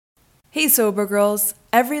Hey Sober Girls!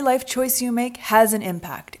 Every life choice you make has an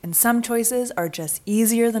impact, and some choices are just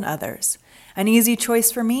easier than others. An easy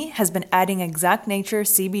choice for me has been adding Exact Nature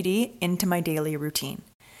CBD into my daily routine.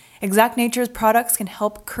 Exact Nature's products can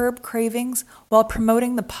help curb cravings while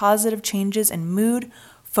promoting the positive changes in mood,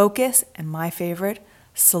 focus, and my favorite,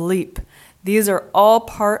 sleep. These are all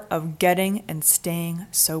part of getting and staying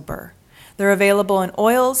sober. They're available in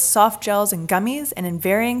oils, soft gels, and gummies, and in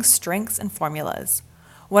varying strengths and formulas.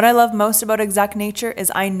 What I love most about Exact Nature is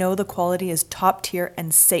I know the quality is top tier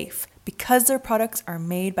and safe because their products are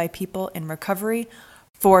made by people in recovery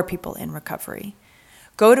for people in recovery.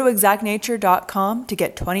 Go to exactnature.com to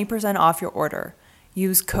get 20% off your order.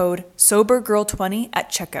 Use code SOBERGIRL20 at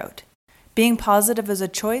checkout. Being positive is a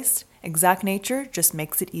choice. Exact Nature just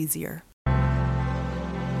makes it easier.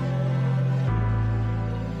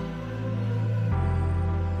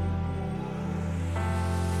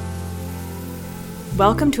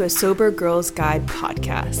 Welcome to a Sober Girls Guide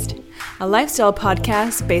podcast, a lifestyle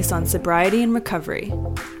podcast based on sobriety and recovery.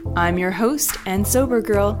 I'm your host and sober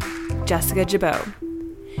girl, Jessica Jabot.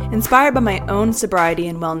 Inspired by my own sobriety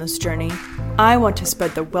and wellness journey, I want to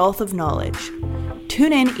spread the wealth of knowledge.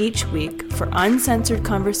 Tune in each week for uncensored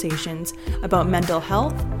conversations about mental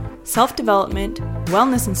health, self-development,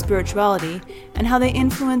 wellness and spirituality, and how they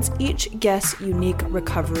influence each guest's unique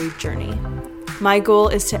recovery journey. My goal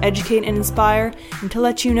is to educate and inspire and to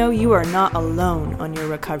let you know you are not alone on your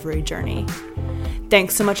recovery journey.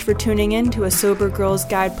 Thanks so much for tuning in to a Sober Girls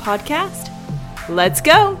Guide podcast. Let's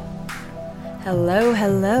go!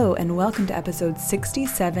 Hello, and welcome to episode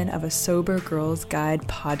 67 of a Sober Girls Guide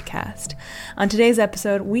podcast. On today's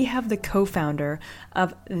episode, we have the co-founder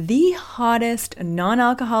of the hottest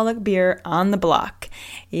non-alcoholic beer on the block.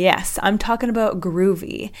 Yes, I'm talking about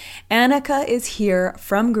Gruvi. Anika is here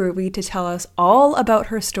from Gruvi to tell us all about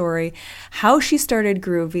her story, how she started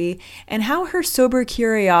Gruvi, and how her sober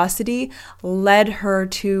curiosity led her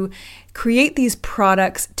to create these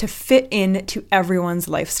products to fit into everyone's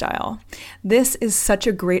lifestyle. This is such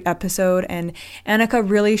a great episode, and Anika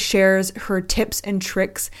really shares her tips and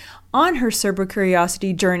tricks on her sober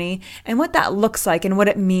curiosity journey and what that looks like and what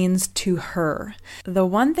it means to her. The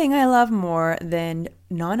one thing I love more than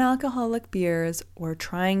non-alcoholic beers or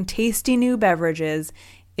trying tasty new beverages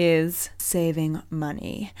is saving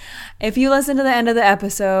money. If you listen to the end of the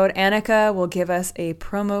episode, Anika will give us a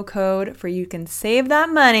promo code for you can save that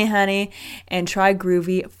money, honey, and try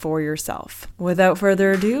Gruvi for yourself. Without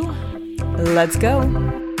further ado, let's go.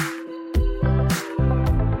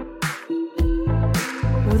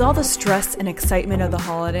 With all the stress and excitement of the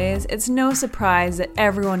holidays, it's no surprise that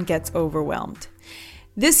everyone gets overwhelmed.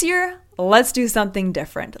 This year, let's do something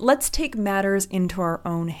different. Let's take matters into our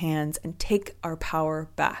own hands and take our power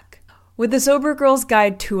back. With the Sober Girls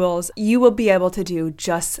Guide tools, you will be able to do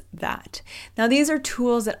just that. Now, these are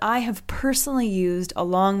tools that I have personally used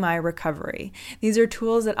along my recovery. These are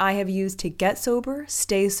tools that I have used to get sober,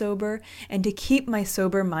 stay sober, and to keep my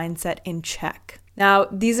sober mindset in check. Now,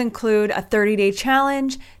 these include a 30-day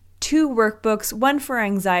challenge, 2 workbooks, one for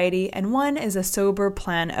anxiety, and one is a sober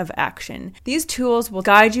plan of action. These tools will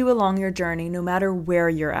guide you along your journey no matter where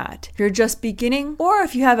you're at. If you're just beginning, or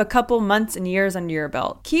if you have a couple months and years under your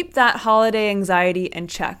belt, keep that holiday anxiety in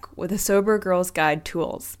check with the Sober Girls Guide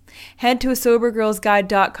tools. Head to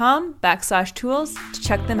sobergirlsguide.com/tools to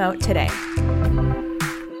check them out today.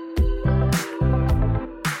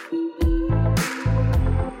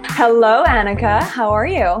 Hello, Anika. How are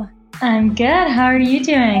you? I'm good. How are you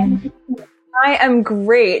doing? I am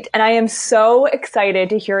great, and I am so excited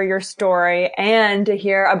to hear your story and to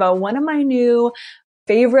hear about one of my new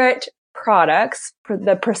favorite products,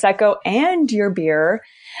 the Prosecco and your beer,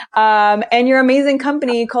 and your amazing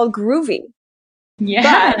company called Gruvi.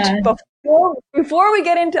 Yeah. But before we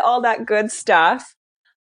get into all that good stuff,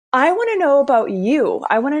 I want to know about you.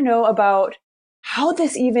 I want to know about how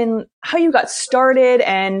you got started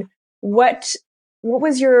and what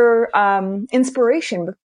was your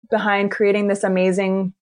inspiration behind creating this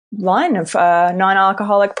amazing line of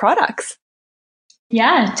non-alcoholic products?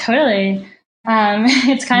 Yeah, totally.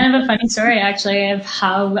 It's kind of a funny story, actually, of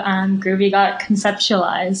how Gruvi got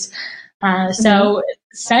conceptualized. So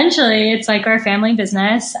essentially, it's like our family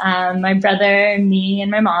business. My brother, me, and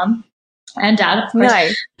my mom, and dad, of course.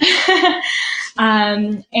 Nice.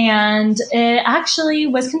 And it actually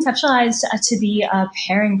was conceptualized to be a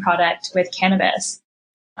pairing product with cannabis.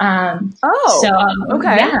 Okay.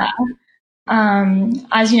 Yeah.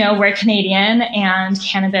 As you know, we're Canadian, and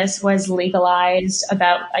cannabis was legalized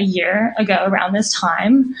about a year ago around this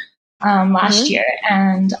time, last year.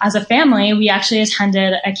 And as a family, we actually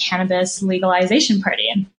attended a cannabis legalization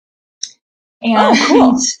party. And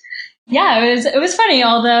cool. Yeah, it was funny,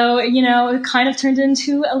 although, it kind of turned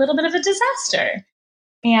into a little bit of a disaster.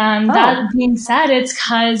 And that being said, it's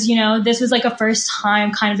because, this was like a first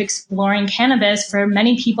time kind of exploring cannabis for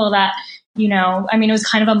many people that, it was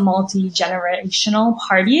kind of a multi-generational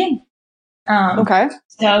party.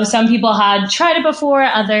 So some people had tried it before,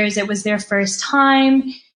 others, it was their first time.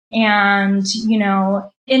 And,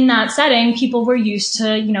 in that setting, people were used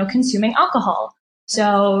to, consuming alcohol.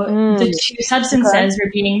 So the two substances were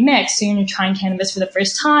being mixed. So you're trying cannabis for the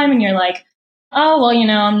first time and you're like, oh, well,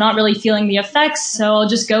 I'm not really feeling the effects. So I'll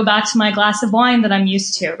just go back to my glass of wine that I'm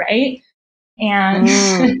used to. Right.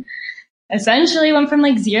 And essentially went from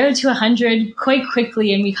like 0 to 100 quite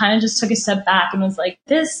quickly. And we kind of just took a step back and was like,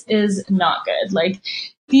 this is not good. Like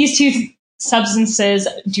these two substances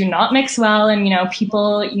do not mix well. And,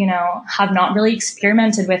 people, have not really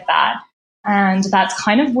experimented with that. And that's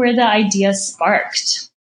kind of where the idea sparked.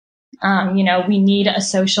 We need a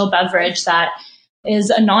social beverage that is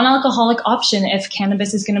a non-alcoholic option if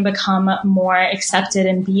cannabis is going to become more accepted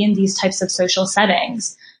and be in these types of social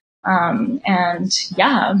settings. And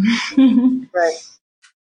yeah. Right.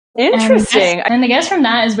 Interesting. And I guess from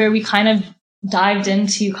that is where we kind of dived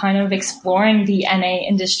into kind of exploring the NA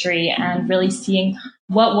industry and really seeing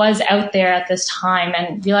what was out there at this time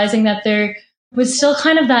and realizing that there was still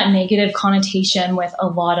kind of that negative connotation with a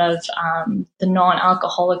lot of the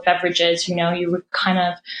non-alcoholic beverages. You were kind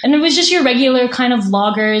of, and it was just your regular kind of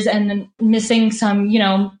lagers and then missing some,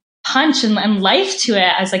 punch and life to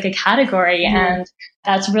it as like a category. And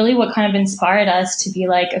that's really what kind of inspired us to be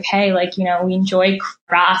like, okay, like, we enjoy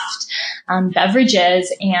craft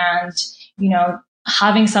beverages and,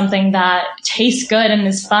 having something that tastes good and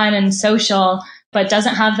is fun and social, but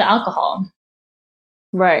doesn't have the alcohol.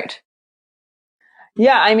 Right.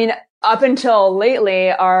 Yeah, I mean, up until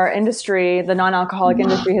lately, our industry, the non-alcoholic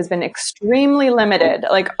industry, has been extremely limited.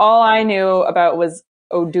 Like, all I knew about was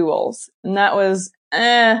O'Doul's, and that was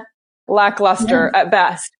lackluster at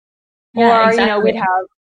best. Yeah, or, exactly. we'd have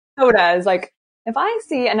sodas. Like, if I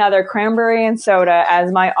see another cranberry and soda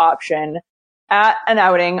as my option at an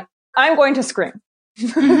outing, I'm going to scream.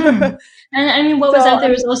 And I mean, what was out there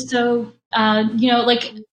was also,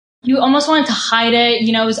 like, you almost wanted to hide it,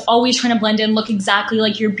 it was always trying to blend in, look exactly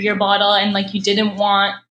like your beer bottle. And like, you didn't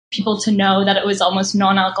want people to know that it was almost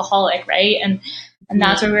non-alcoholic. Right. And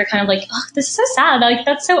that's where we were kind of like, oh, this is so sad. Like,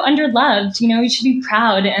 that's so underloved. You should be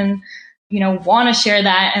proud and, want to share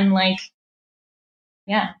that. And like,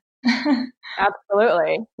 yeah.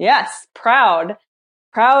 Absolutely. Yes. Proud.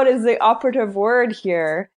 Proud is the operative word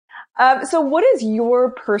here. So what is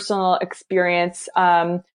your personal experience?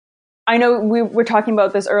 I know we were talking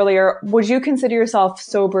about this earlier. Would you consider yourself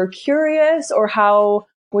sober curious, or how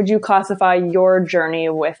would you classify your journey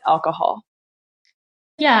with alcohol?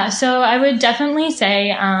 Yeah, so I would definitely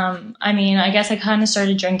say, I guess I kind of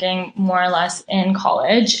started drinking more or less in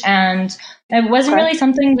college, and it wasn't really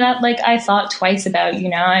something that like I thought twice about,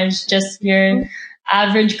 I was just your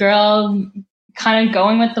average girl kind of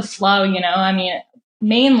going with the flow,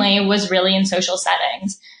 mainly was really in social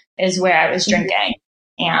settings is where I was drinking.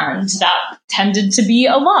 And that tended to be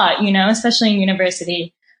a lot, especially in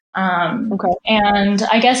university. And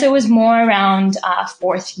I guess it was more around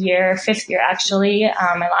fifth year, actually,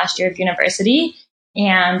 my last year of university.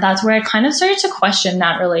 And that's where I kind of started to question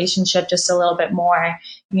that relationship just a little bit more.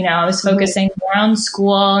 I was focusing more on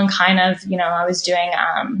school and kind of, I was doing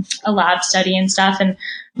a lab study and stuff, and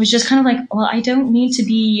was just kind of like, well, I don't need to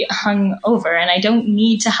be hung over and I don't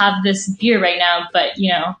need to have this beer right now, but,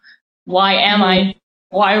 why am I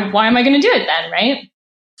going to do it then? Right.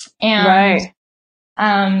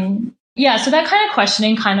 And, so that kind of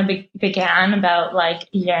questioning kind of began about like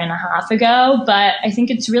a year and a half ago, but I think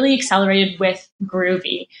it's really accelerated with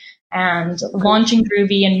Gruvi and launching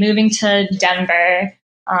Gruvi and moving to Denver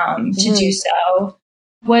to do so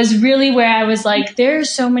was really where I was like, there are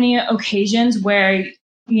so many occasions where,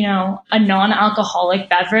 a non-alcoholic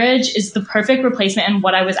beverage is the perfect replacement and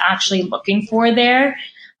what I was actually looking for there.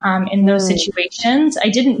 In those situations, I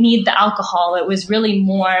didn't need the alcohol. It was really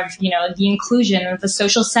more of, the inclusion of the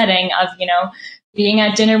social setting of, being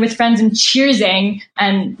at dinner with friends and cheersing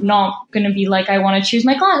and not going to be like, I want to cheers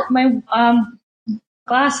my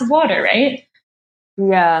glass of water. Right.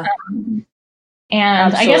 Yeah.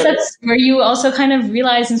 And absolutely. I guess that's where you also kind of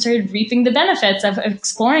realized and started reaping the benefits of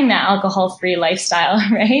exploring that alcohol-free lifestyle.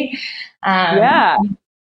 Right.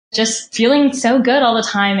 Just feeling so good all the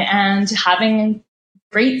time and having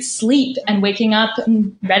great sleep and waking up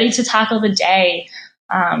and ready to tackle the day,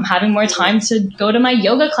 having more time to go to my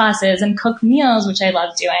yoga classes and cook meals, which I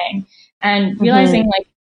love doing, and realizing like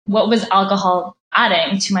what was alcohol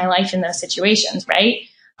adding to my life in those situations, right?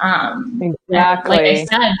 Exactly. Like I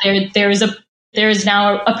said, there is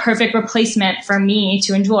now a perfect replacement for me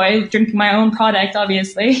to enjoy drinking my own product,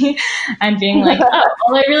 obviously, and being like, oh,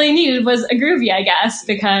 all I really needed was a Gruvi, I guess,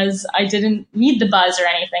 because I didn't need the buzz or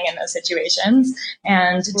anything in those situations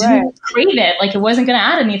and didn't crave it. Like it wasn't going to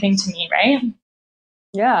add anything to me, right?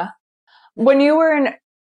 Yeah. When you were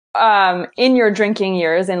in your drinking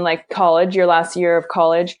years in like college, your last year of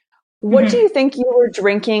college, what do you think you were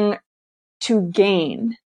drinking to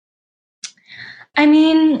gain? I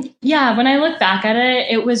mean, yeah, when I look back at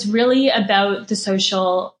it, it was really about the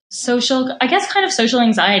social, I guess kind of social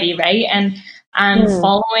anxiety, right? And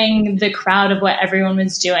following the crowd of what everyone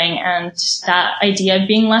was doing and that idea of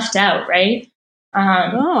being left out, right?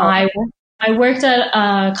 I worked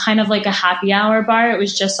at kind of like a happy hour bar. It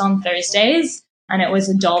was just on Thursdays and it was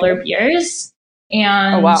 $1 beers.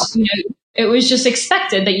 And, you know, it was just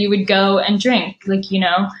expected that you would go and drink. Like, you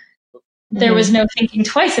know, there was no thinking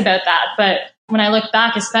twice about that. But when I look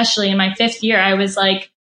back, especially in my 5th year, I was like,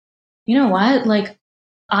 you know what? Like,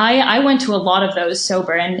 I went to a lot of those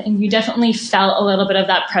sober and you definitely felt a little bit of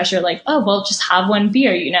that pressure, like, oh, well, just have one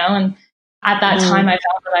beer, you know? And at that time, I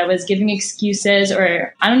felt that I was giving excuses,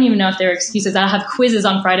 or I don't even know if they were excuses. I have quizzes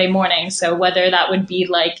on Friday morning. So whether that would be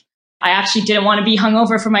like, I actually didn't want to be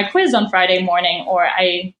hungover for my quiz on Friday morning, or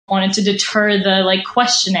I wanted to deter the like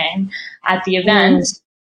questioning at the event.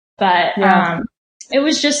 But it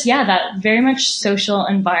was just, that very much social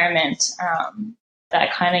environment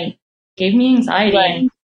that kind of gave me anxiety. And,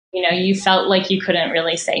 you know, you felt like you couldn't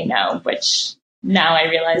really say no, which now I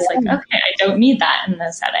realize like, okay, I don't need that in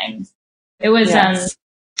those settings. It was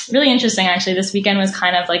really interesting, actually. This weekend was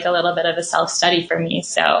kind of like a little bit of a self-study for me.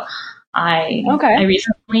 So I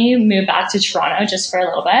recently moved back to Toronto just for a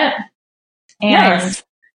little bit. And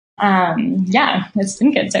it's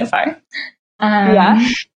been good so far.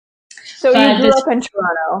 So you grew up in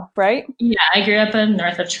Toronto, right? Yeah, I grew up in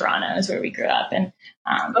north of Toronto is where we grew up. And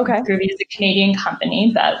Gruvi is a Canadian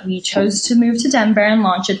company, but we chose to move to Denver and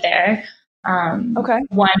launch it there.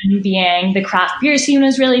 One being the craft beer scene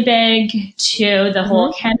was really big, 2, the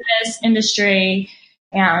whole cannabis industry,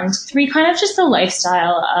 and 3, kind of just the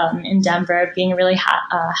lifestyle in Denver, being a really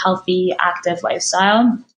healthy, active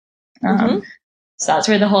lifestyle. So that's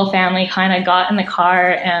where the whole family kind of got in the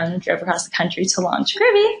car and drove across the country to launch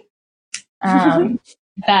Gruvi.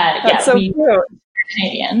 That's so cute.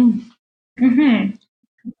 Canadian.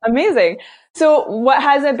 Amazing. So what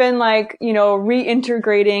has it been like, you know,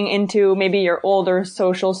 reintegrating into maybe your older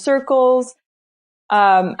social circles?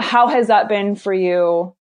 How has that been for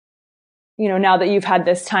you? You know, now that you've had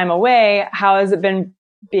this time away, how has it been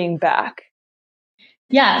being back?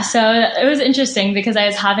 Yeah, so it was interesting because I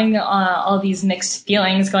was having all these mixed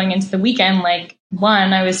feelings going into the weekend. Like,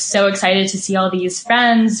 one, I was so excited to see all these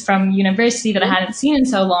friends from university that I hadn't seen in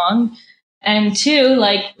so long. And 2,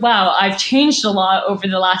 like, wow, I've changed a lot over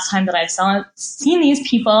the last time that I've seen these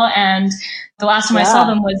people. And the last time I saw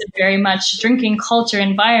them was a very much drinking culture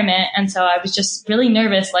environment. And so I was just really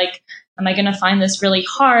nervous, like, am I going to find this really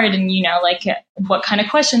hard? And, you know, like, what kind of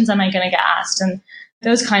questions am I going to get asked? And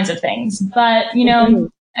those kinds of things. But, you know,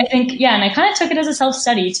 I think, and I kind of took it as a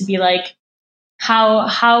self-study to be like,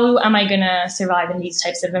 how am I going to survive in these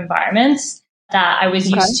types of environments that I was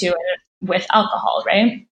used to with alcohol,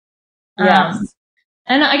 right?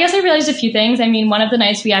 And I guess I realized a few things. I mean, one of the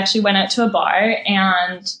nights we actually went out to a bar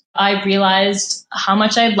and I realized how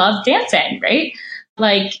much I loved dancing, right?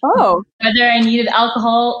 Like, whether I needed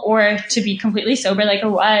alcohol or to be completely sober like I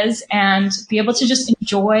was, and be able to just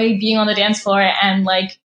enjoy being on the dance floor and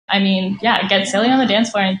like, I mean, get silly on the dance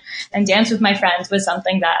floor and dance with my friends was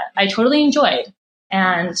something that I totally enjoyed.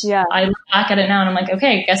 And I look back at it now and I'm like,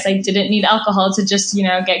 okay, I guess I didn't need alcohol to just, you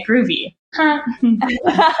know, get groovy. Love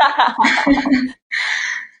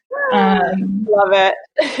it.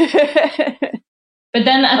 But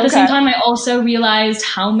then at the same time, I also realized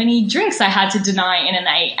how many drinks I had to deny in a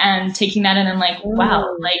night, and taking that in and like,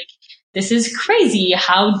 wow, like this is crazy.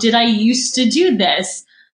 How did I used to do this?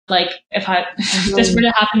 Like if this were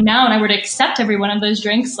to happen now and I were to accept every one of those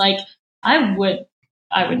drinks, like I would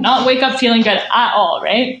not wake up feeling good at all.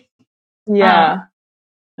 Right. Yeah,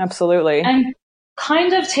 absolutely. And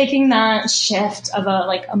kind of taking that shift of a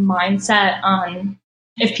mindset on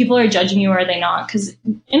if people are judging you or are they not? Because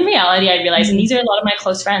in reality, I realize, and these are a lot of my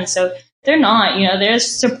close friends, so they're not, you know, they're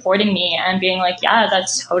supporting me and being like, yeah,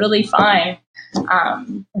 that's totally fine.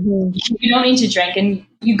 You don't need to drink. And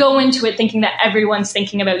you go into it thinking that everyone's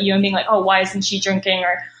thinking about you and being like, oh, why isn't she drinking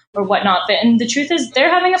or whatnot? And the truth is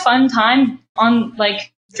they're having a fun time on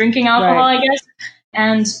like drinking alcohol, I guess.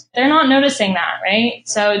 And they're not noticing that, right?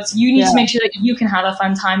 So you need to make sure that you can have a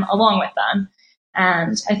fun time along with them.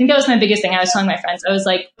 And I think that was my biggest thing. I was telling my friends, I was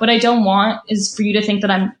like, what I don't want is for you to think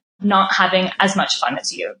that I'm not having as much fun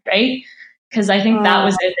as you, right? Because I think that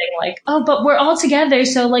was the thing, like, oh, but we're all together,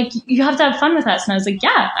 so like you have to have fun with us. And I was like,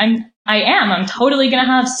 yeah, I am. I'm totally gonna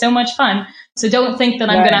have so much fun. So don't think that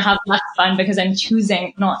I'm gonna have less fun because I'm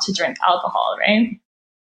choosing not to drink alcohol, right?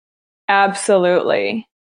 Absolutely.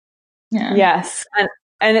 Yeah. Yes.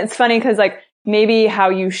 And it's funny because like maybe how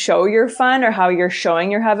you show your fun or how you're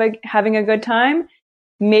showing you're having a good time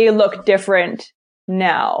may look different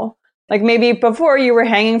now. Like maybe before you were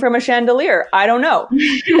hanging from a chandelier. I don't know.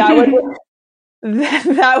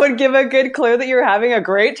 That would give a good clue that you're having a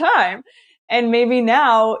great time. And maybe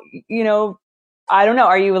now, you know, I don't know,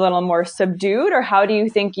 are you a little more subdued, or how do you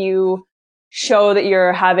think you show that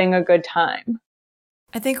you're having a good time?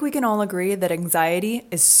 I think we can all agree that anxiety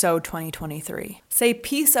is so 2023. Say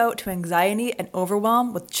peace out to anxiety and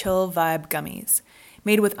overwhelm with Chill Vibe gummies.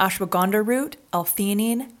 Made with ashwagandha root,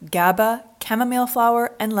 L-theanine, GABA, chamomile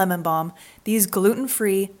flower, and lemon balm, these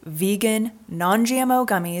gluten-free, vegan, non-GMO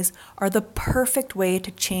gummies are the perfect way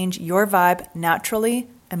to change your vibe naturally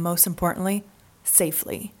and, most importantly,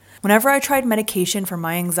 safely. Whenever I tried medication for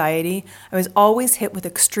my anxiety, I was always hit with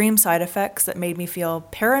extreme side effects that made me feel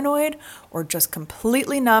paranoid or just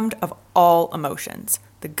completely numbed of all emotions,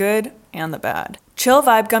 the good and the bad. Chill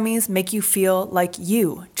Vibe gummies make you feel like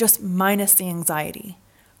you, just minus the anxiety.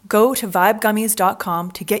 Go to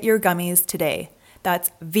vibegummies.com to get your gummies today.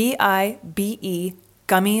 That's VIBE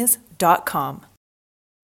gummies.com.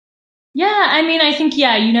 Yeah, I mean, I think,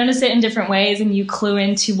 you notice it in different ways and you clue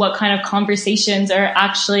into what kind of conversations are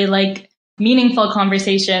actually like meaningful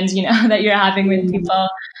conversations, you know, that you're having with people.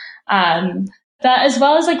 That as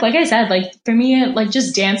well as like I said, like for me, like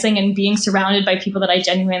just dancing and being surrounded by people that I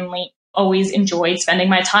genuinely always enjoyed spending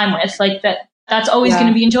my time with, like that's always going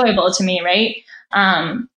to be enjoyable to me. Right.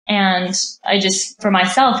 And I just, for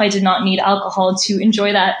myself, I did not need alcohol to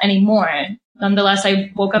enjoy that anymore. Nonetheless,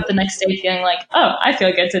 I woke up the next day feeling like, oh, I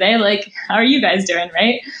feel good today. Like, how are you guys doing?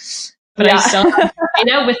 Right. But I still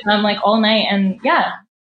stayed out with them like all night. And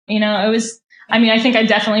you know, it was, I mean, I think I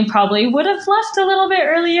definitely probably would have left a little bit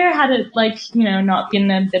earlier had it like, you know, not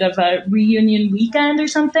been a bit of a reunion weekend or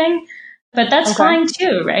something, but that's fine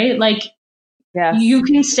too. Right. Like you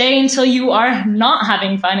can stay until you are not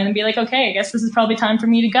having fun and be like, okay, I guess this is probably time for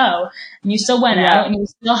me to go. And you still went out and you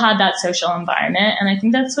still had that social environment. And I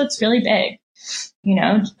think that's what's really big, you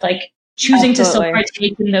know, like choosing to still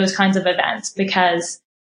partake in those kinds of events because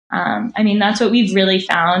I mean, that's what we've really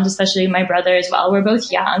found, especially my brother as well. We're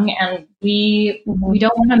both young and we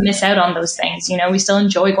don't want to miss out on those things. You know, we still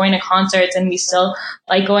enjoy going to concerts and we still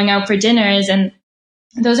like going out for dinners. And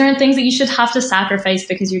those aren't things that you should have to sacrifice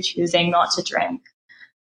because you're choosing not to drink.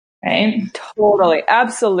 Right? Totally.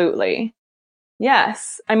 Absolutely.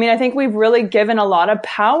 Yes. I mean, I think we've really given a lot of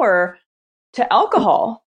power to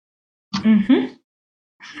alcohol. Mm-hmm.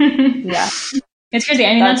 Yeah. It's crazy.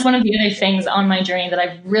 I mean, that's one of the other things on my journey that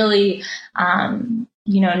I've really,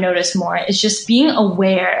 you know, noticed more is just being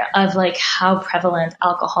aware of like how prevalent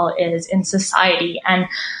alcohol is in society and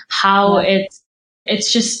how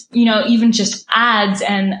it's just, you know, even just ads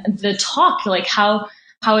and the talk, like how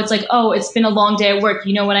it's like, oh, it's been a long day at work.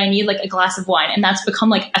 You know what I need? Like a glass of wine. And that's become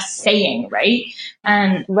like a saying, right?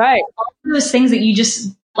 And all those things that you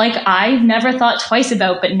just, like, I never thought twice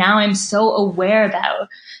about, but now I'm so aware about.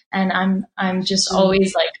 And I'm just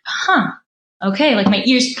always like, okay, like my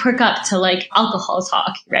ears perk up to like alcohol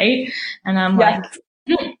talk, right? And I'm like,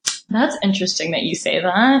 that's interesting that you say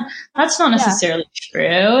that. That's not necessarily true.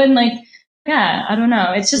 And like, I don't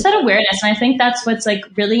know. It's just that awareness. And I think that's what's like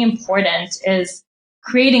really important is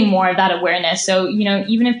creating more of that awareness. So, you know,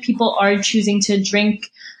 even if people are choosing to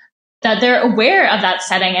drink, that they're aware of that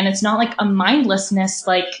setting and it's not like a mindlessness,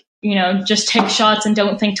 like, you know, just take shots and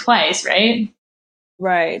don't think twice, right?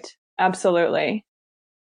 Right. Absolutely.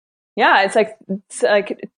 Yeah. It's like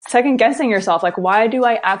second guessing yourself. Like, why do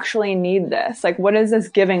I actually need this? Like, what is this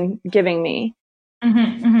giving me?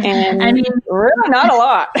 And I mean, really not a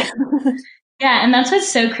lot. Yeah. And that's what's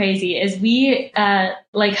so crazy is we,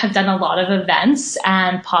 like have done a lot of events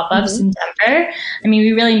and pop-ups in Denver. I mean,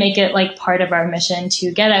 we really make it like part of our mission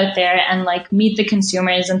to get out there and like meet the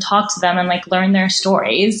consumers and talk to them and like learn their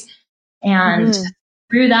stories. And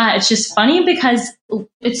through that, it's just funny because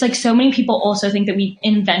it's like so many people also think that we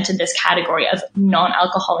invented this category of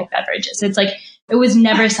non-alcoholic beverages. It's like, it was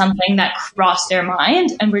never something that crossed their mind.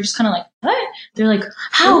 And we're just kind of like, what? They're like,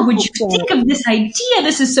 how would you think of this idea?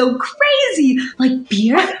 This is so crazy. Like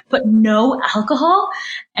beer, but no alcohol.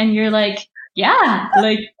 And you're like, yeah,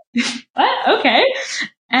 like, what? Okay.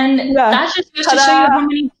 And that just goes to show you how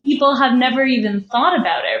many people have never even thought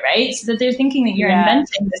about it, right? So that they're thinking that you're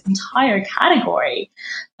inventing this entire category.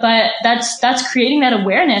 But that's creating that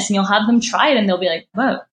awareness, and you'll have them try it and they'll be like,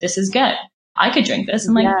 whoa, this is good. I could drink this.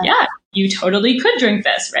 I'm like, yeah, you totally could drink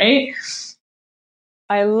this, right?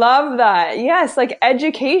 I love that. Yes, like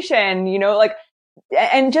education, you know, like,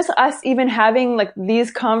 and just us even having like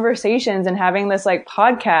these conversations and having this like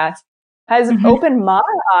podcast has opened my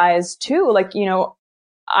eyes too. Like, you know,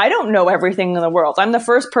 I don't know everything in the world. I'm the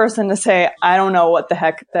first person to say, I don't know what the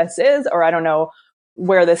heck this is, or I don't know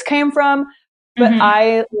where this came from, but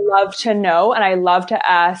I love to know, and I love to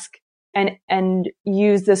ask and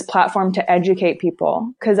use this platform to educate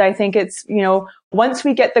people. Cause I think it's, you know, once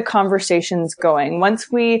we get the conversations going,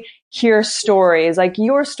 once we hear stories like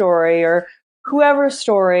your story or whoever's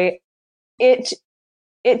story, it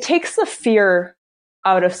takes the fear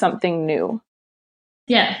out of something new.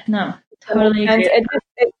 Yeah, no, totally agree. And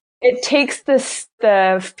it takes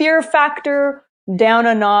the fear factor down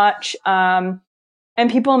a notch. And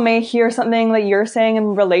people may hear something that you're saying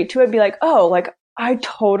and relate to it, be like, oh, like, I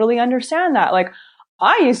totally understand that. Like,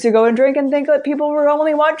 I used to go and drink and think that people were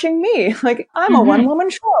only watching me. Like, I'm a one-woman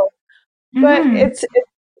show. But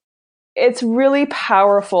it's really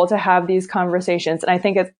powerful to have these conversations. And I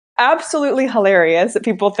think it's absolutely hilarious that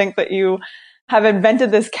people think that you have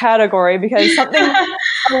invented this category, because something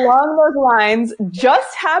along those lines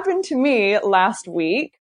just happened to me last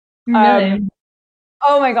week. Really?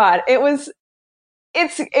 Oh my God.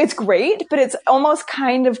 It's great, but it's almost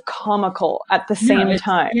kind of comical at the same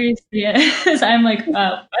time. Seriously, I'm like,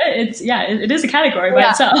 what? It is a category by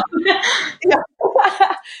itself.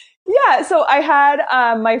 Yeah. So I had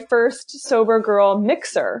my first sober girl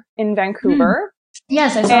mixer in Vancouver.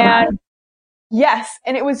 Yes, I saw that. Yes,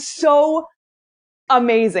 and it was so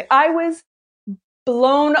amazing. I was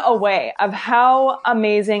blown away of how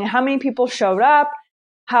amazing, how many people showed up,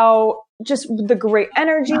 how just the great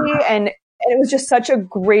energy, and it was just such a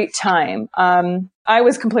great time. I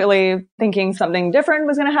was completely thinking something different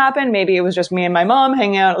was going to happen. Maybe it was just me and my mom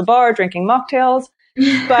hanging out at the bar, drinking mocktails,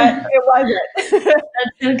 but it wasn't.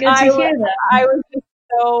 That's so good to hear that. I was just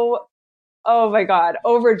so, oh my God,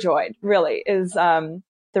 overjoyed, really, is the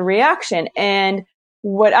reaction. And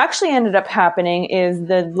what actually ended up happening is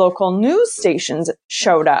the local news stations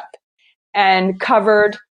showed up and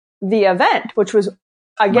covered the event, which was,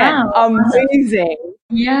 again, amazing.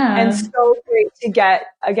 Yeah. And so great to get,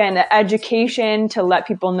 again, education to let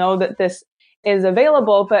people know that this is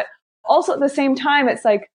available. But also at the same time, it's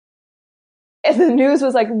like, if the news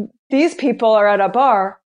was like, these people are at a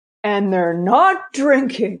bar and they're not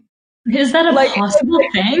drinking. Is that a possible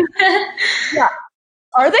thing? Yeah.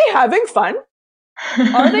 Are they having fun?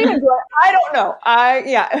 Are they enjoying? I don't know.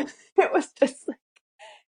 It was just like,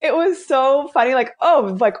 it was so funny. Like,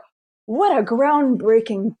 oh, like, what a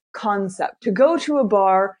groundbreaking concept to go to a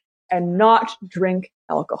bar and not drink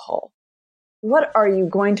alcohol. What are you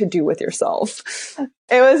going to do with yourself?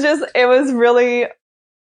 It was really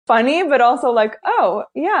funny, but also like, oh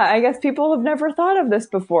yeah, I guess people have never thought of this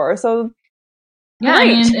before. So yeah,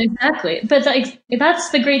 great. I mean, exactly. But like, that's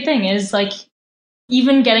the great thing is like,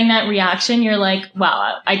 even getting that reaction, you're like,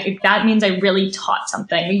 wow, that means I really taught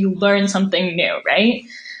something. You learned something new, right?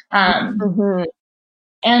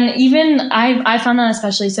 And even I found that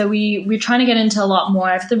especially, so we're trying to get into a lot more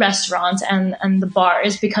of the restaurants and the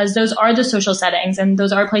bars, because those are the social settings and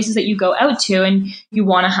those are places that you go out to and you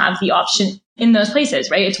want to have the option in those places,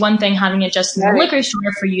 right? It's one thing having it just in the liquor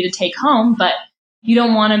store for you to take home, but you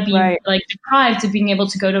don't want to be like deprived of being able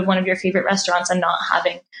to go to one of your favorite restaurants and not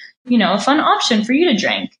having, you know, a fun option for you to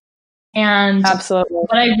drink. And absolutely,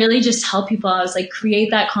 what I really just tell people is like,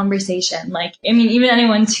 create that conversation. Like, I mean, even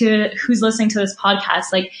anyone who's listening to this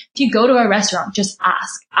podcast, like if you go to a restaurant, just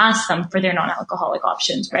ask them for their non-alcoholic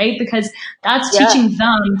options, right? Because that's teaching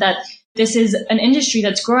them that this is an industry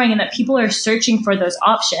that's growing and that people are searching for those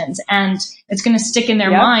options. And it's going to stick in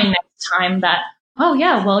their mind next time that, oh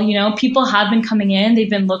yeah, well, you know, people have been coming in, they've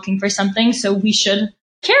been looking for something, so we should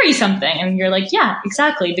carry something. And you're like, yeah,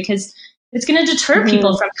 exactly. Because it's going to deter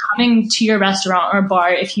people from coming to your restaurant or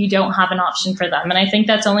bar if you don't have an option for them. And I think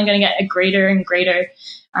that's only going to get greater and greater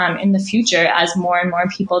in the future as more and more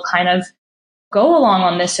people kind of go along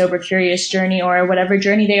on this sober curious journey or whatever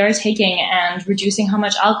journey they are taking and reducing how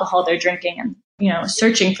much alcohol they're drinking and, you know,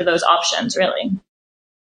 searching for those options, really.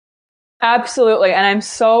 Absolutely. And I'm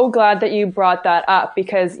so glad that you brought that up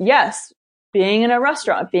because, yes, being in a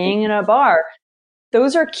restaurant, being in a bar,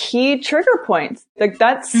 those are key trigger points. Like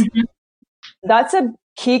that's a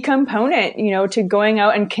key component, you know, to going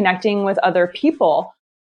out and connecting with other people.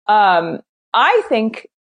 I think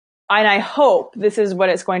and I hope this is what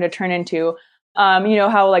it's going to turn into. You know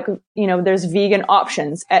how like, you know, there's vegan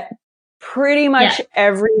options at pretty much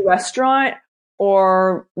every restaurant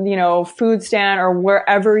or, you know, food stand or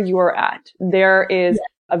wherever you're at. There is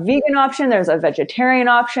a vegan option. There's a vegetarian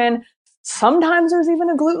option. Sometimes there's even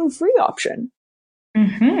a gluten-free option.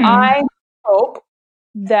 Mm-hmm. I hope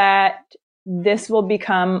that this will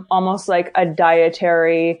become almost like a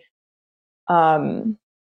dietary option.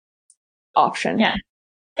 Yeah.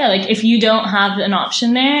 Yeah, like if you don't have an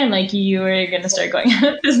option there, like you are going to start going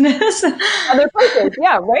out of business. Other places,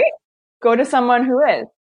 yeah, right? Go to someone who is.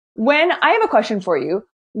 I have a question for you.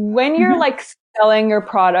 When you're like selling your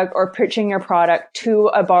product or pitching your product to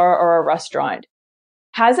a bar or a restaurant,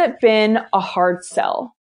 has it been a hard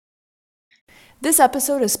sell? This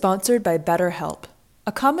episode is sponsored by BetterHelp.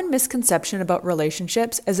 A common misconception about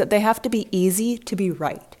relationships is that they have to be easy to be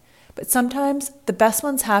right. But sometimes the best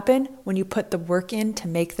ones happen when you put the work in to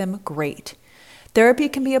make them great. Therapy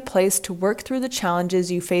can be a place to work through the challenges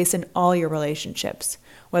you face in all your relationships,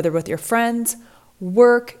 whether with your friends,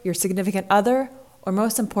 work, your significant other, or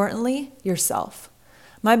most importantly, yourself.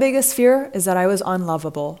 My biggest fear is that I was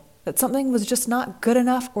unlovable, that something was just not good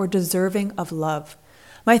enough or deserving of love.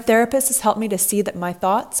 My therapist has helped me to see that my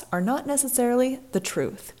thoughts are not necessarily the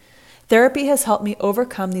truth. Therapy has helped me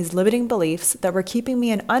overcome these limiting beliefs that were keeping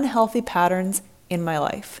me in unhealthy patterns in my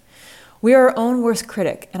life. We are our own worst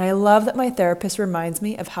critic, and I love that my therapist reminds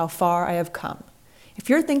me of how far I have come. If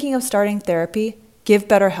you're thinking of starting therapy, give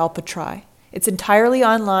BetterHelp a try. It's entirely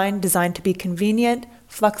online, designed to be convenient,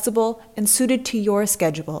 flexible, and suited to your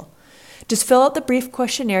schedule. Just fill out the brief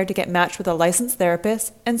questionnaire to get matched with a licensed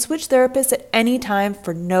therapist and switch therapists at any time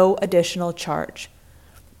for no additional charge.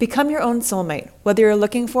 Become your own soulmate, whether you're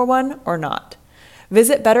looking for one or not.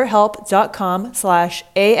 Visit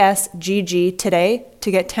betterhelp.com/ASGG today to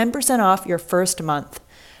get 10% off your first month.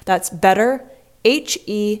 That's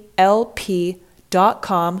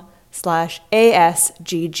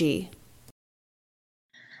betterhelp.com/ASGG.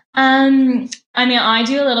 I mean, I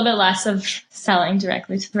do a little bit less of selling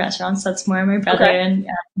directly to the restaurants. That's more my brother and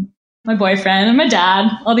my boyfriend and my dad,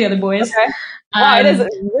 all the other boys. Okay. Wow, it is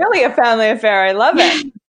really a family affair. I love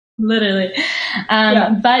it. Literally.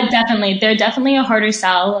 But definitely, they're definitely a harder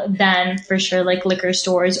sell than for sure like liquor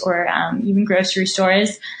stores or even grocery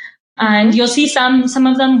stores. And you'll see some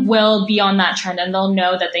of them will be on that trend and they'll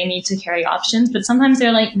know that they need to carry options. But sometimes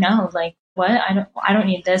they're like, no, like what? I don't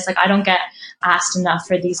need this. Like I don't get asked enough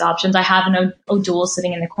for these options. I have an O'Doul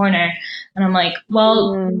sitting in the corner. And I'm like,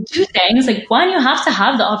 well, two things. Like one, you have to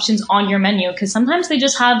have the options on your menu because sometimes they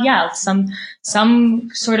just have, some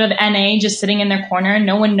sort of NA just sitting in their corner and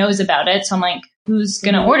no one knows about it. So I'm like, who's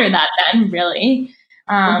going to order that then, really?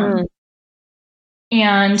 And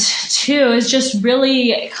two is just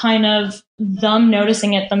really kind of them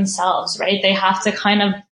noticing it themselves, right? They have to kind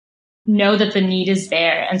of know that the need is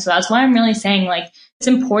there. And so that's why I'm really saying like, it's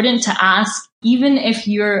important to ask, even if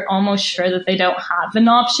you're almost sure that they don't have an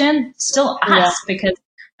option, still ask because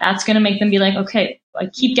that's going to make them be like, okay, I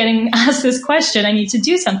keep getting asked this question. I need to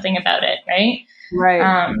do something about it. Right.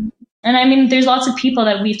 Right. And I mean, there's lots of people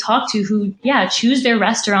that we've talked to who, choose their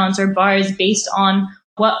restaurants or bars based on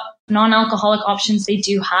what non-alcoholic options they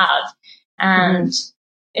do have. And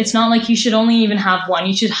it's not like you should only even have one.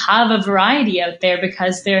 You should have a variety out there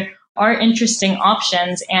because there are interesting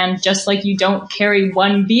options. And just like you don't carry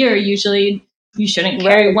one beer, usually you shouldn't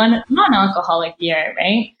carry one non-alcoholic beer,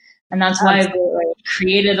 right? And that's why we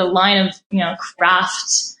created a line of,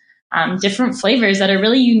 craft, different flavors that are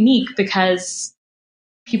really unique because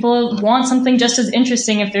people want something just as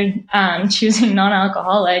interesting if they're choosing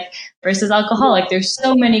non-alcoholic versus alcoholic. There's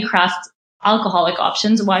so many craft alcoholic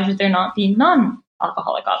options. Why should there not be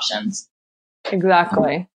non-alcoholic options?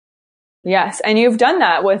 Exactly. Yes. And you've done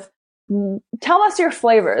that with, tell us your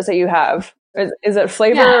flavors that you have. Is it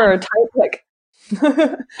flavor or type? Like,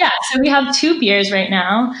 so we have two beers right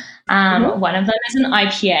now. One of them is an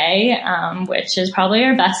IPA, which is probably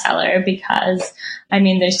our best seller because, I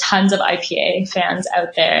mean, there's tons of IPA fans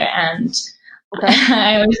out there. And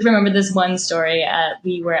I always remember this one story.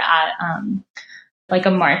 We were at like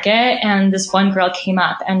a market and this one girl came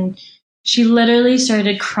up and she literally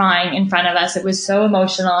started crying in front of us. It was so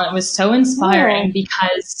emotional. It was so inspiring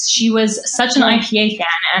because she was such an IPA fan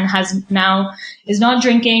and is not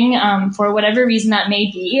drinking for whatever reason that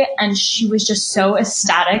may be. And she was just so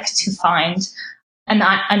ecstatic to find a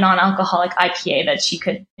non-alcoholic IPA that she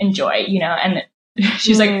could enjoy, and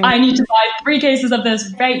she's like, I need to buy 3 cases of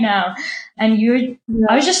this right now. And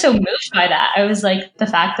I was just so moved by that. I was like, the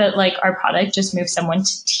fact that like our product just moves someone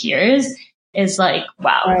to tears is like,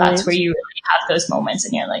 wow, that's where you really have those moments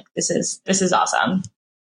and you're like, this is awesome.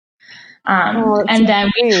 And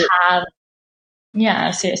then we have,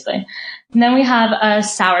 yeah, seriously. And then we have a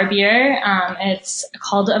sour beer. It's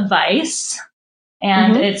called a Weiss,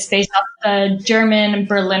 and it's based off the German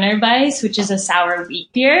Berliner Weiss, which is a sour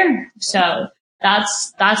wheat beer. So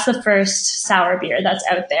that's the first sour beer that's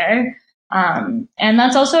out there. And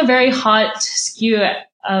that's also a very hot SKU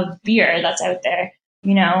of beer that's out there.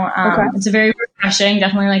 It's a very refreshing,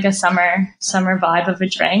 definitely like a summer vibe of a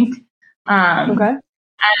drink.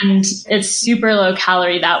 And it's super low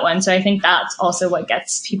calorie, that one. So I think that's also what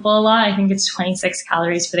gets people a lot. I think it's 26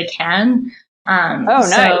 calories for the can.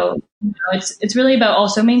 Nice. So it's really about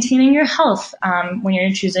also maintaining your health when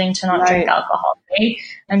you're choosing to not drink alcohol, right?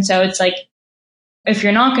 And so it's like, if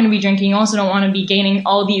you're not going to be drinking, you also don't want to be gaining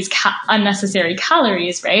all these unnecessary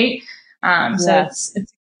calories, right? So it's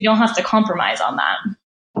you don't have to compromise on that.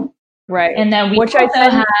 Right. And then we also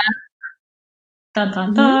have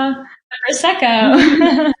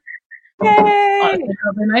Prosecco. Yay!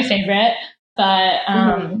 Probably my favorite. But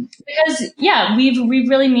because we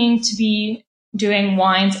really need to be doing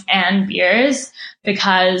wines and beers,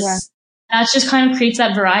 because that just kind of creates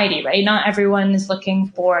that variety, right? Not everyone is looking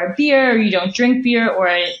for beer, or you don't drink beer, or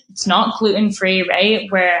it's not gluten free, right?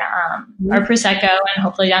 Where our Prosecco, and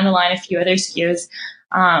hopefully down the line a few other SKUs,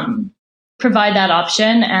 provide that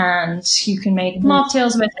option, and you can make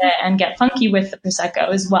mocktails with it and get funky with the Prosecco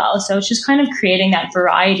as well. So it's just kind of creating that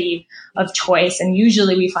variety of choice. And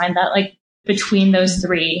usually we find that like between those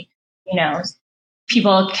three,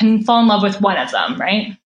 people can fall in love with one of them,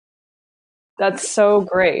 right? That's so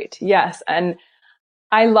great. Yes. And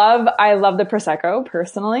I love the Prosecco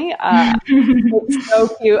personally. It's so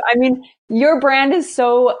cute. I mean, your brand is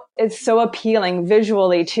so appealing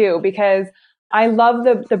visually too, because I love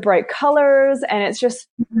the bright colors, and it's just,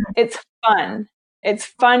 it's fun. It's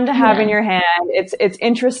fun to have in your hand. It's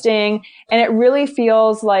interesting. And it really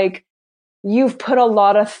feels like you've put a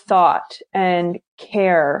lot of thought and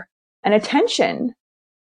care and attention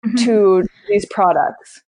to these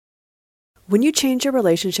products. When you change your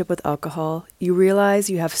relationship with alcohol, you realize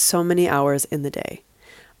you have so many hours in the day.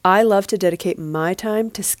 I love to dedicate my time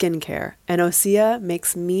to skincare, and Osea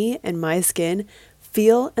makes me and my skin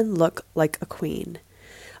feel and look like a queen.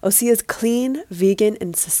 Osea's clean, vegan,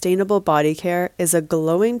 and sustainable body care is a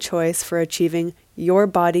glowing choice for achieving your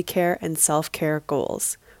body care and self-care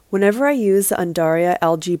goals. Whenever I use the Undaria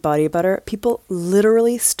algae body butter, people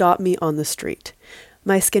literally stop me on the street.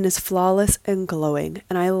 My skin is flawless and glowing,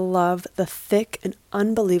 and I love the thick and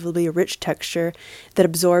unbelievably rich texture that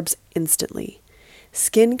absorbs instantly.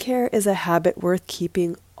 Skincare is a habit worth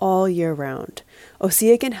keeping all year round.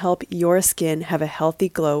 Osea can help your skin have a healthy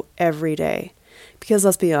glow every day. Because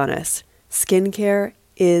let's be honest, skincare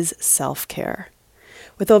is self-care.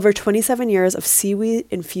 With over 27 years of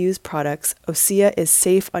seaweed-infused products, Osea is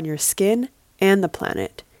safe on your skin and the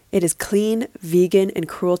planet. It is clean, vegan, and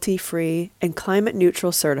cruelty-free, and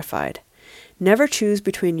climate-neutral certified. Never choose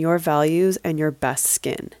between your values and your best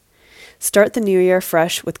skin. Start the new year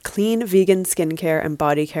fresh with clean vegan skincare and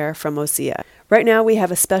body care from Osea. Right now, we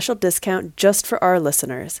have a special discount just for our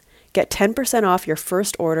listeners. Get 10% off your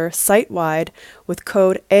first order site-wide with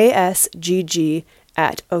code ASGG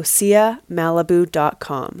at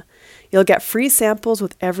oseamalibu.com. You'll get free samples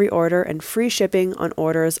with every order and free shipping on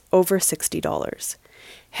orders over $60.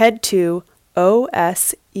 Head to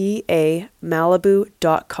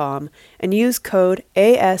oseamalibu.com and use code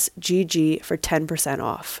ASGG for 10%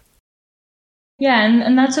 off. Yeah,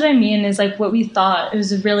 and that's what I mean, is like what we thought it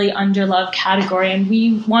was a really underloved category, and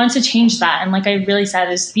we wanted to change that. And like I really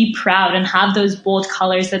said, is be proud and have those bold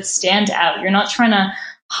colors that stand out. You're not trying to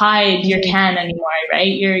hide your can anymore, right?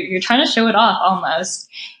 You're trying to show it off almost.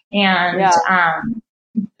 And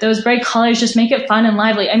those bright colors just make it fun and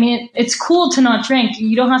lively. I mean, it's cool to not drink.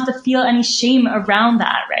 You don't have to feel any shame around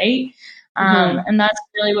that, right? And that's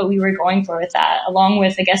really what we were going for with that, along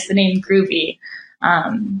with, I guess, the name Gruvi,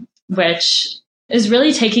 which is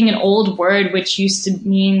really taking an old word which used to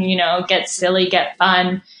mean, get silly, get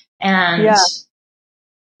fun. And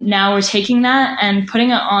now we're taking that and putting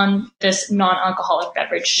it on this non-alcoholic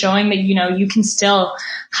beverage, showing that, you can still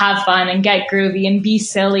have fun and get groovy and be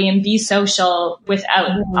silly and be social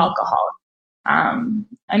without alcohol.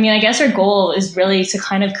 I mean, I guess our goal is really to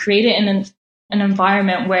kind of create it in an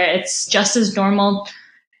environment where it's just as normal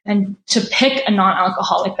and to pick a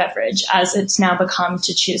non-alcoholic beverage as it's now become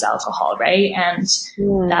to choose alcohol, right? And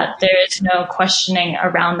that there is no questioning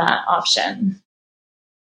around that option.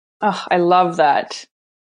 Oh, I love that.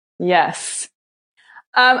 Yes.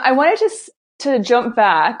 I wanted to jump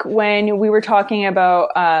back when we were talking about,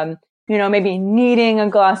 maybe needing a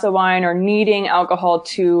glass of wine or needing alcohol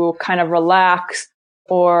to kind of relax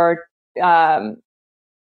or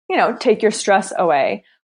take your stress away.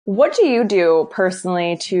 What do you do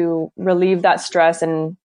personally to relieve that stress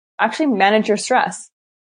and actually manage your stress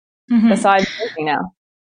besides working now?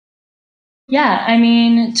 Yeah, I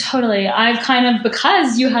mean, totally. I've kind of,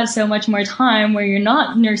 because you have so much more time where you're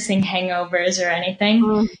not nursing hangovers or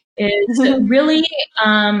anything, is really,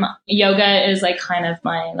 yoga is like kind of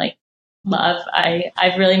my like love.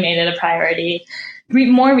 I've really made it a priority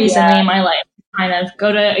more recently in my life, kind of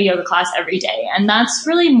go to a yoga class every day. And that's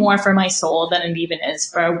really more for my soul than it even is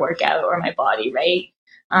for a workout or my body, right?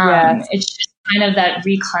 It's just kind of that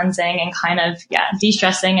re-cleansing and kind of,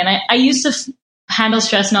 de-stressing. And I used to handle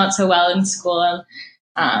stress not so well in school,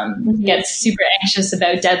 get super anxious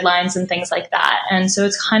about deadlines and things like that. And so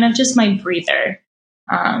it's kind of just my breather.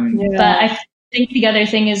 But I think the other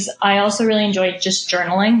thing is I also really enjoy just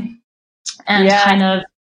journaling and kind of,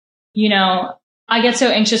 I get so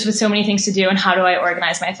anxious with so many things to do, and how do I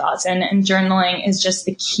organize my thoughts? And journaling is just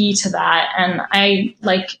the key to that. And I,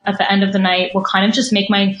 like, at the end of the night, will kind of just make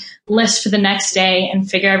my list for the next day and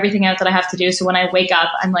figure everything out that I have to do. So when I wake up,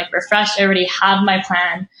 I'm like refreshed. I already have my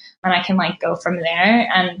plan and I can like go from there.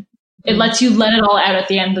 And it lets you let it all out at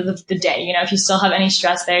the end of the day. If you still have any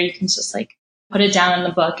stress there, you can just like put it down in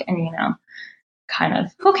the book and, kind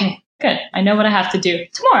of, okay, good. I know what I have to do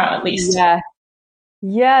tomorrow at least. Yeah.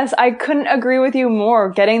 Yes, I couldn't agree with you more.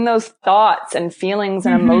 Getting those thoughts and feelings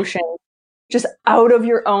and emotions just out of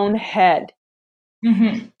your own head.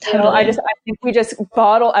 Totally. I think we just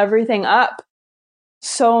bottle everything up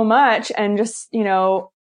so much, and just,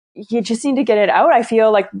 you just need to get it out. I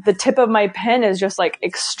feel like the tip of my pen is just like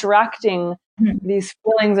extracting these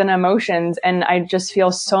feelings and emotions, and I just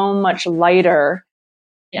feel so much lighter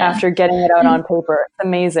after getting it out on paper. It's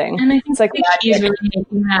amazing. And I think the key is really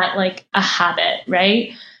making that like a habit,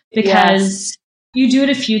 right? Because you do it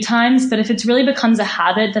a few times, but if it really becomes a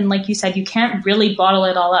habit, then like you said, you can't really bottle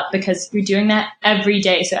it all up because you're doing that every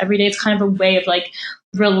day. So every day it's kind of a way of like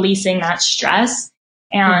releasing that stress.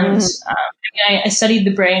 And I studied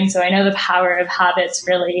the brain, so I know the power of habits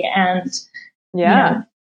really. And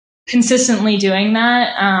consistently doing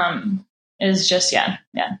that is just,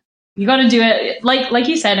 you got to do it like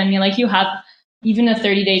you said. I mean, like you have even a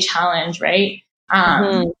 30-day challenge, right?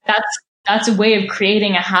 That's a way of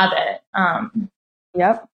creating a habit. And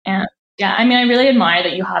I mean, I really admire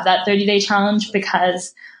that you have that 30-day challenge,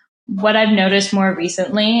 because what I've noticed more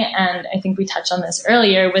recently, and I think we touched on this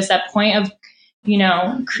earlier, was that point of,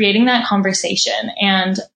 creating that conversation.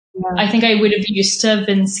 And I think I would have used to have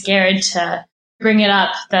been scared to bring it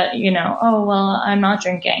up that, oh, well, I'm not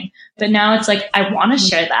drinking. But now it's like, I want to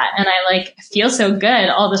share that. And I like feel so good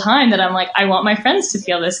all the time that I'm like, I want my friends to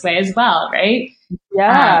feel this way as well. Right.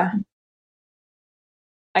 Yeah.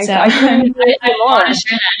 I want to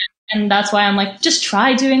share that. And that's why I'm like, just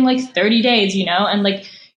try doing like 30 days, and like,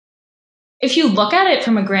 if you look at it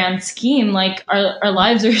from a grand scheme, like our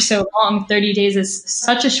lives are so long, 30 days is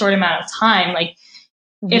such a short amount of time. Like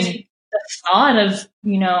if the thought of,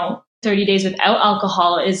 30 days without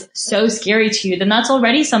alcohol is so scary to you, then that's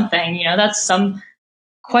already something, that's some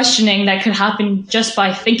questioning that could happen just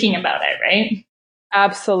by thinking about it, right?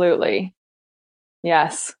 Absolutely.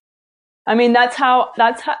 Yes. I mean, that's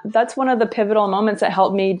one of the pivotal moments that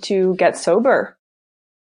helped me to get sober,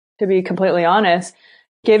 to be completely honest.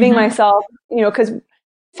 Giving myself, because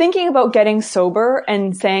thinking about getting sober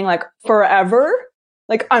and saying like forever,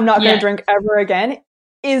 like I'm not going to drink ever again,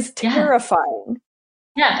 is terrifying.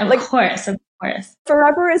 Yeah, of course.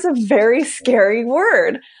 Forever is a very scary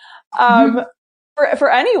word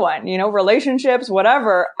for anyone, relationships,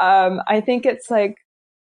 whatever. I think it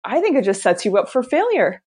just sets you up for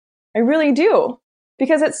failure. I really do,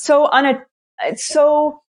 because it's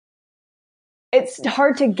it's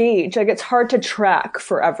hard to gauge. Like it's hard to track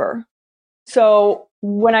forever. So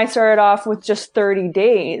when I started off with just 30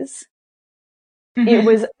 days, it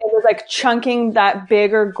was like chunking that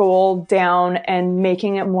bigger goal down and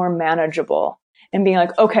making it more manageable and being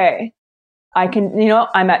like, okay, I can,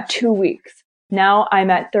 I'm at 2 weeks. Now I'm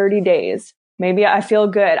at 30 days. Maybe I feel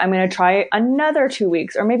good. I'm going to try another 2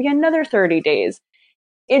 weeks or maybe another 30 days.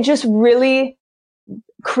 It just really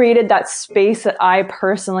created that space that I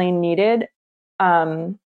personally needed.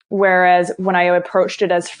 Whereas when I approached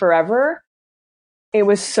it as forever, it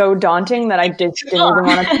was so daunting that I didn't even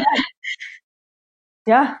want to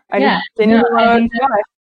try. Didn't even want to try.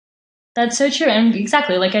 That's so true. And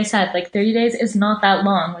exactly, like I said, like 30 days is not that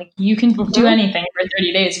long. Like you can do anything for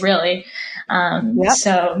 30 days, really.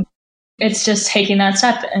 So it's just taking that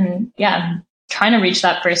step and trying to reach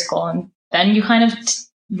that first goal. And then you kind of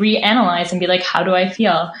reanalyze and be like, how do I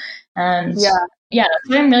feel? And that's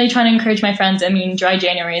what I'm really trying to encourage my friends. I mean, dry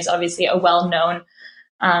January is obviously a well-known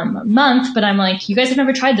month, but I'm like, you guys have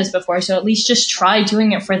never tried this before, so at least just try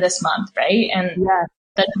doing it for this month, right? And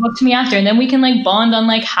then talk to me after, and then we can like bond on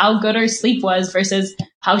like how good our sleep was versus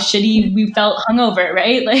how shitty we felt hungover,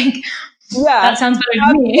 right? Like, that sounds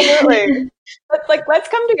better to me. Absolutely. But like, let's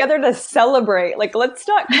come together to celebrate. Like, let's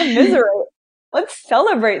not commiserate. Let's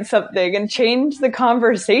celebrate something and change the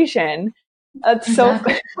conversation. That's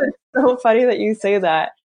exactly. It's so funny that you say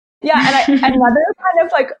that. Yeah, and another kind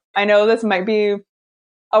of like, I know this might be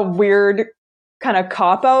a weird kind of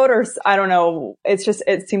cop out, or I don't know. It's just,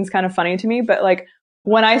 it seems kind of funny to me, but like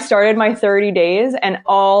when I started my 30 days and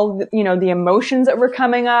all, the emotions that were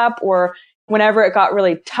coming up, or whenever it got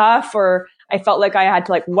really tough, or I felt like I had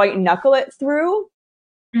to like white knuckle it through,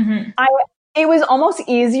 it was almost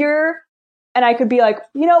easier. And I could be like,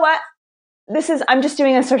 you know what? I'm just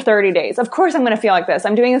doing this for 30 days. Of course I'm going to feel like this.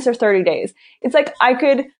 I'm doing this for 30 days. It's like I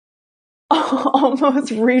could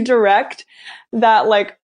almost redirect that,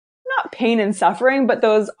 like, not pain and suffering, but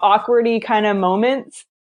those awkwardy kind of moments.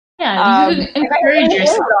 Yeah, you encourage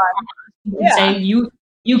yourself. Say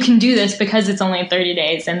you can do this because it's only 30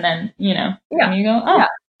 days. And then, and you go,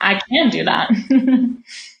 I can do that.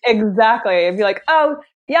 Exactly. It'd be like, oh,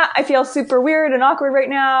 yeah, I feel super weird and awkward right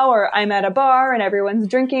now, or I'm at a bar and everyone's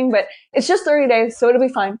drinking, but it's just 30 days, so it'll be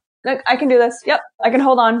fine. Like, I can do this. Yep, I can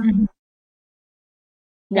hold on. Mm-hmm.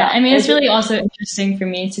 Yeah, I mean, it's really also interesting for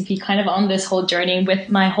me to be kind of on this whole journey with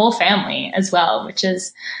my whole family as well, which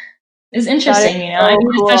is interesting, I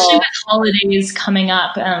mean, cool. Especially with holidays coming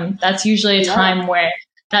up. That's usually a time where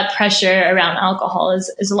that pressure around alcohol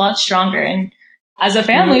is a lot stronger. And as a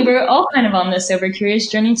family, we're all kind of on this sober curious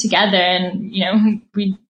journey together. And,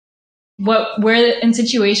 we're in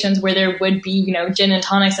situations where there would be, gin and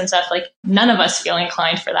tonics and stuff, like none of us feel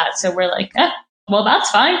inclined for that. So we're like, well,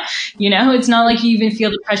 that's fine. It's not like you even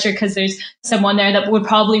feel the pressure because there's someone there that would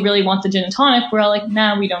probably really want the gin and tonic. We're all like,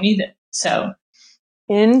 nah, we don't need it. So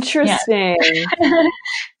interesting. Yeah.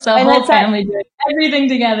 So a whole family doing everything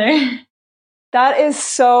together. That is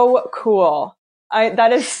so cool.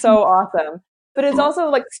 That is so awesome. But it's also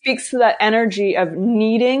like speaks to that energy of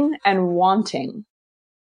needing and wanting.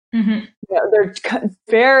 Mm-hmm. They're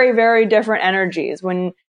very, very different energies.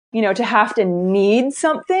 When, to have to need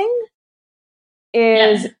something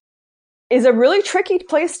is a really tricky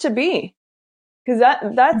place to be, because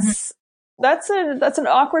that's an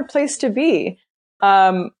awkward place to be.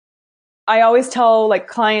 I always tell like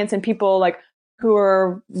clients and people like who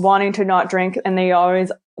are wanting to not drink, and they're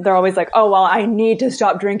always like, oh, well, I need to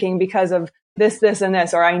stop drinking because of this, and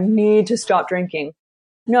this, or I need to stop drinking.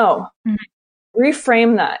 No,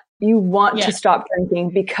 reframe that. You want to stop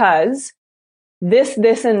drinking because this,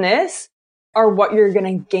 and this are what you're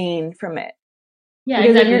going to gain from it. Yeah,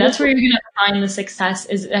 because exactly. That's where you're going to find the success,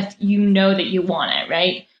 is if you know that you want it,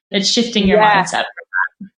 right? It's shifting your mindset from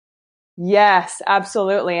that. Yes,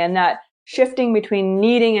 absolutely. And that shifting between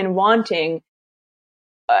needing and wanting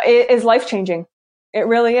is life-changing. It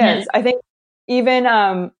really is. I think even,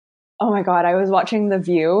 oh my God, I was watching The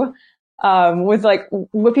View with like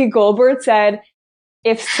Whoopi Goldberg said,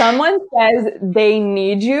 if someone says they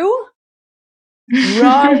need you,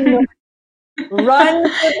 run for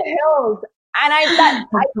the hills. And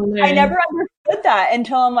I never understood that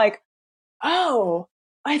until I'm like, oh,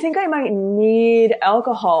 I think I might need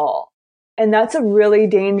alcohol. And that's a really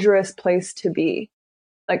dangerous place to be.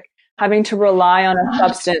 Like having to rely on a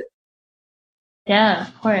substance. Yeah,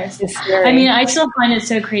 of course. I mean, I still find it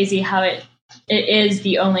so crazy how it is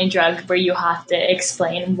the only drug where you have to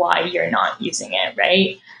explain why you're not using it,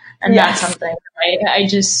 right? And that's something I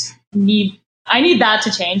just need that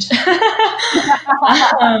to change.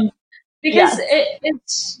 Because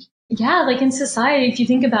it's like in society, if you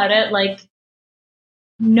think about it, like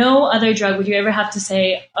no other drug would you ever have to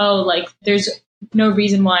say, oh, like there's no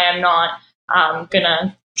reason why I'm not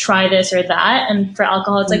gonna try this or that. And for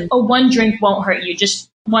alcohol, it's like, oh, one drink won't hurt you,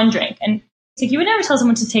 just one drink. And it's like you would never tell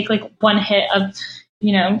someone to take like one hit of,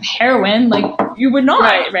 heroin, like you would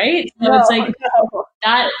not, right? So it's like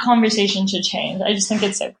that conversation should change. I just think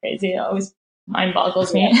it's so crazy. It always mind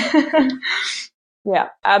boggles me. Yeah,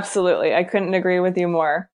 absolutely. I couldn't agree with you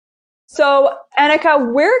more. So,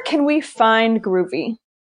 Anika, where can we find Gruvi?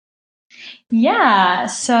 Yeah,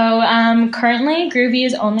 so currently Gruvi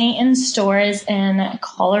is only in stores in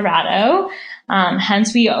Colorado.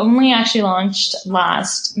 Hence, we only actually launched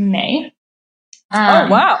last May. Oh,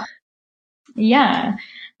 wow. Yeah.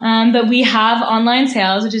 But we have online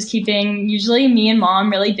sales, which is keeping usually me and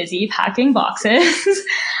mom really busy packing boxes.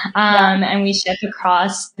 And we ship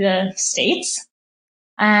across the states.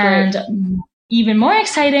 And even more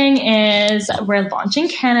exciting is we're launching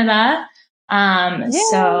Canada.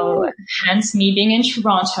 So hence me being in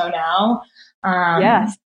Toronto now.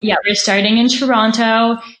 Yes. Yeah, we're starting in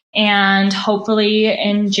Toronto, and hopefully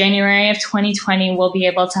in January of 2020, we'll be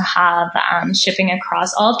able to have shipping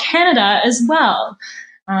across all of Canada as well.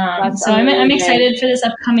 So I'm excited for this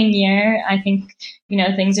upcoming year. I think,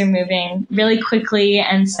 things are moving really quickly.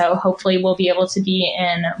 And so hopefully we'll be able to be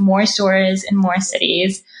in more stores in more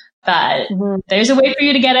cities. But there's a way for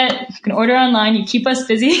you to get it. You can order online. You keep us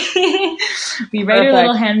busy. We write our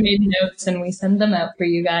little handmade notes and we send them out for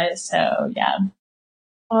you guys. So yeah.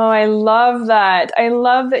 Oh, I love that. I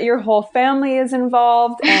love that your whole family is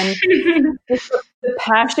involved and the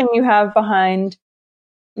passion you have behind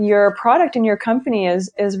your product and your company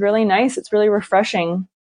is really nice. It's really refreshing.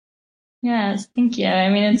 Yes, thank you. I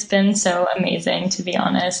mean, it's been so amazing, to be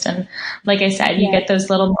honest. And like I said, you get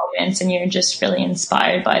those little moments and you're just really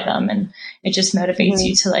inspired by them. And it just motivates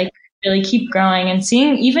you to really keep growing and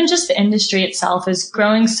seeing even just the industry itself is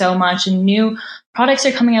growing so much and new products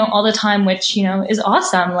are coming out all the time, which, is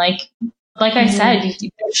awesome. Like I said,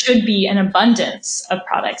 there should be an abundance of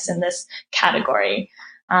products in this category.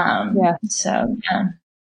 So, yeah.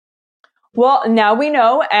 Well, now we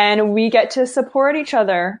know, and we get to support each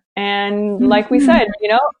other. And like we said,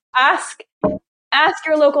 ask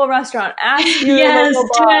your local restaurant, ask your local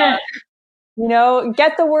bar,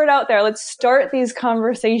 get the word out there. Let's start these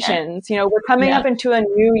conversations. We're coming up into a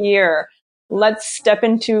new year. Let's step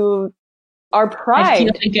into our pride. I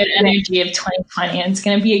feel the good energy of 2020. And it's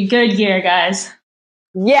going to be a good year, guys.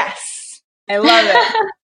 Yes. I love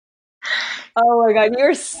it. Oh my God,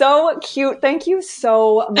 you're so cute. Thank you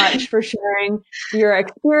so much for sharing your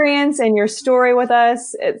experience and your story with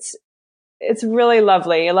us. It's really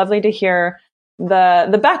lovely. Lovely to hear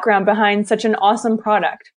the background behind such an awesome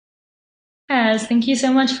product. Yes, thank you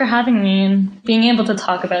so much for having me and being able to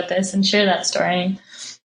talk about this and share that story.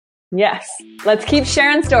 Yes, let's keep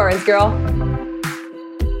sharing stories, girl.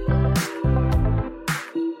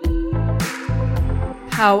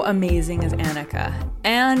 How amazing is Anika?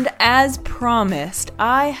 And as promised,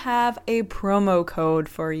 I have a promo code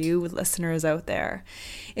for you listeners out there.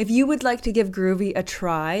 If you would like to give Gruvi a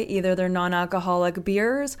try, either their non-alcoholic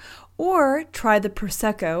beers or try the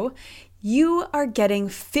Prosecco, you are getting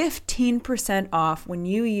 15% off when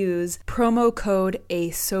you use promo code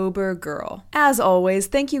ASoberGirl. As always,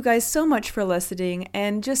 thank you guys so much for listening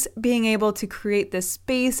and just being able to create this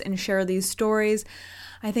space and share these stories.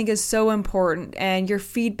 I think is so important, and your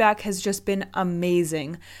feedback has just been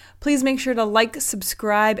amazing. Please make sure to like,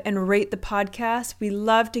 subscribe, and rate the podcast. We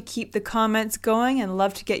love to keep the comments going and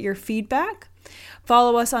love to get your feedback.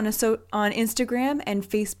 Follow us on Instagram and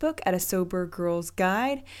Facebook at A Sober Girls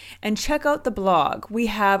Guide, and check out the blog. We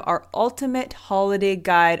have our ultimate holiday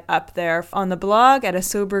guide up there on the blog at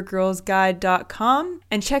asobergirlsguide.com,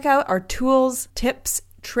 and check out our tools, tips,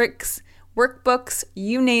 tricks, workbooks,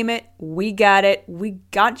 you name it, we got it. We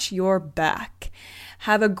got your back.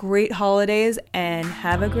 Have a great holidays and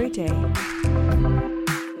have a great day.